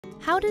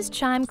How does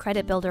Chime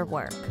Credit Builder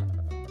work?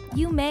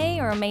 You may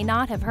or may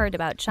not have heard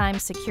about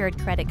Chime's secured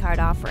credit card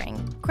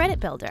offering, Credit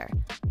Builder,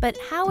 but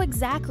how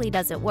exactly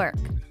does it work?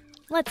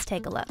 Let's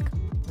take a look.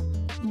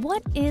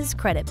 What is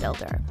Credit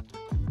Builder?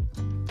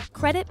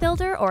 Credit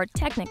Builder, or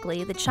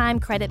technically the Chime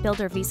Credit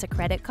Builder Visa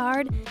credit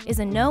card, is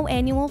a no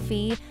annual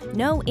fee,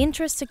 no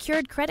interest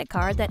secured credit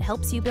card that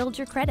helps you build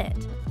your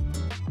credit.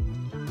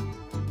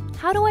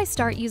 How do I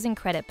start using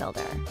Credit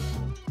Builder?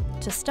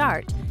 To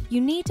start, you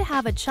need to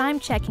have a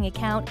Chime checking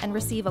account and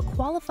receive a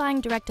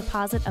qualifying direct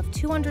deposit of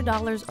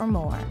 $200 or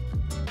more.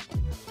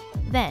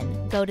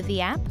 Then, go to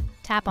the app,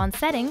 tap on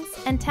Settings,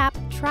 and tap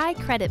Try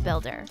Credit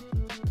Builder.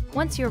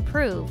 Once you're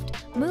approved,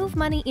 move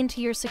money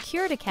into your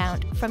secured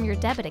account from your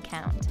debit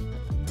account.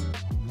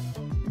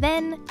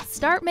 Then,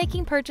 start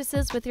making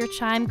purchases with your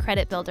Chime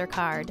Credit Builder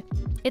card.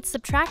 It's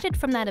subtracted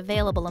from that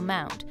available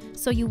amount,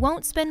 so you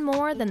won't spend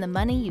more than the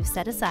money you've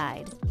set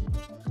aside.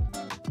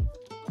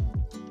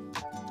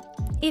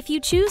 If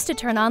you choose to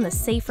turn on the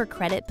Safer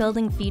Credit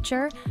Building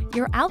feature,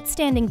 your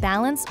outstanding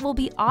balance will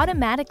be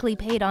automatically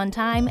paid on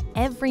time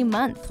every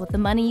month with the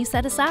money you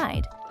set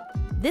aside.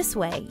 This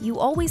way, you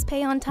always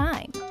pay on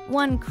time,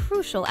 one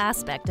crucial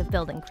aspect of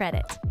building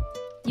credit.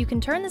 You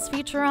can turn this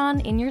feature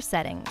on in your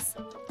settings.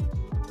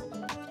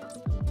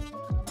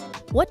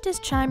 What does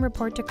Chime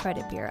report to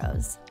credit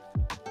bureaus?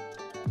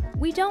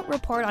 We don't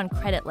report on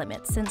credit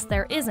limits since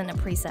there isn't a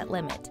preset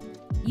limit.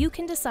 You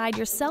can decide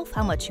yourself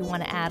how much you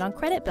want to add on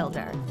Credit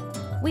Builder.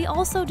 We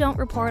also don't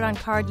report on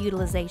card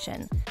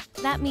utilization.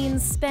 That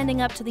means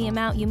spending up to the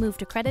amount you move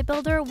to Credit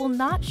Builder will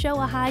not show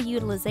a high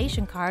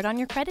utilization card on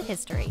your credit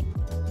history.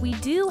 We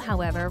do,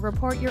 however,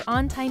 report your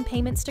on-time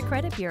payments to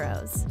credit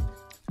bureaus.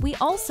 We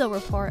also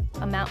report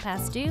amount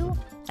past due,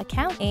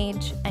 account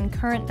age, and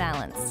current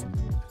balance.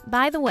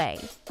 By the way,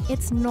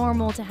 it's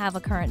normal to have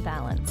a current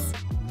balance.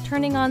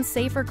 Turning on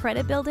Safer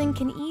Credit Building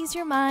can ease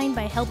your mind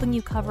by helping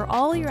you cover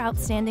all your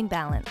outstanding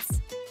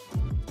balance.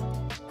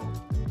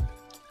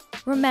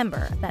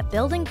 Remember that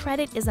building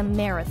credit is a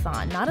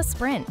marathon, not a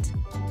sprint.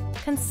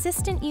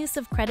 Consistent use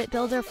of Credit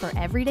Builder for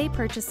everyday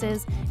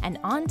purchases and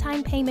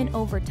on-time payment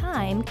over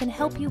time can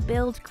help you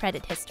build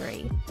credit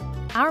history.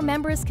 Our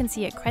members can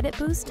see a credit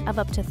boost of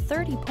up to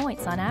 30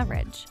 points on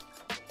average.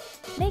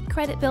 Make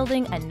credit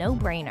building a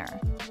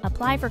no-brainer.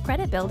 Apply for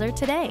Credit Builder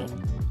today.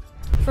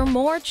 For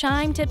more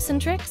Chime tips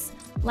and tricks,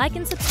 like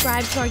and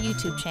subscribe to our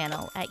YouTube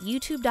channel at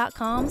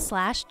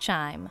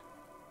youtube.com/chime.